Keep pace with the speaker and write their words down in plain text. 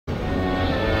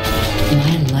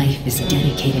My life is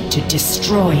dedicated to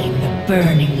destroying the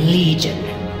Burning Legion.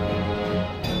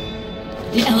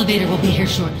 The elevator will be here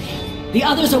shortly. The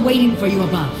others are waiting for you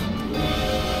above.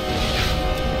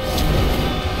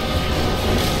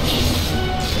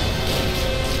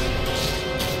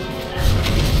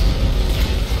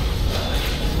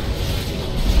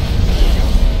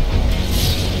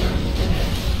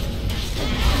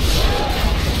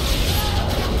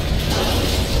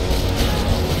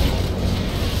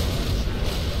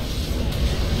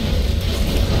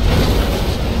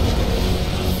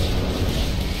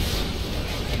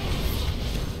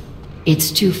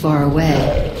 It's too far away.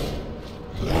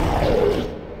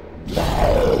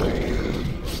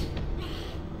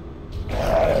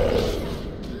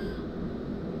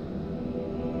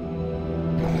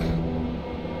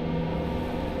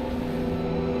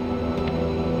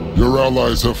 Your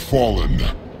allies have fallen.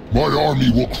 My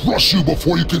army will crush you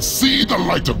before you can see the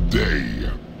light of day.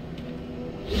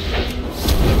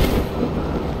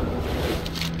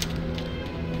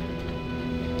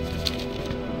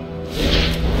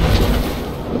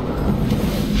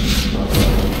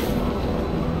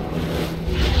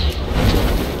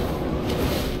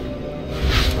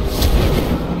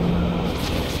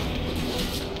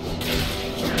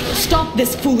 Stop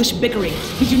this foolish bickering.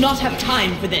 We do not have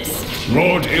time for this.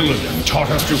 Lord Illidan taught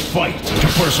us to fight and to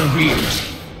persevere.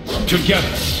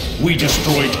 Together, we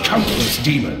destroyed countless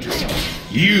demons.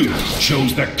 You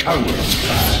chose the coward's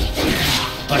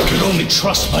path. I could only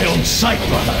trust my own sight,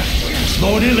 brother.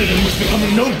 Lord Illidan was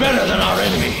becoming no better than our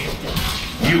enemy.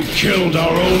 You killed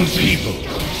our own people.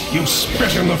 You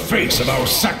spit in the face of our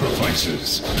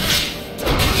sacrifices.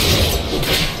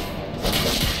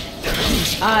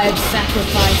 I've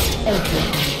sacrificed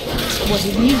everything. What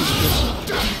have you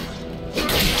done?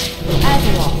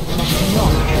 Azeroth must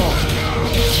not fall.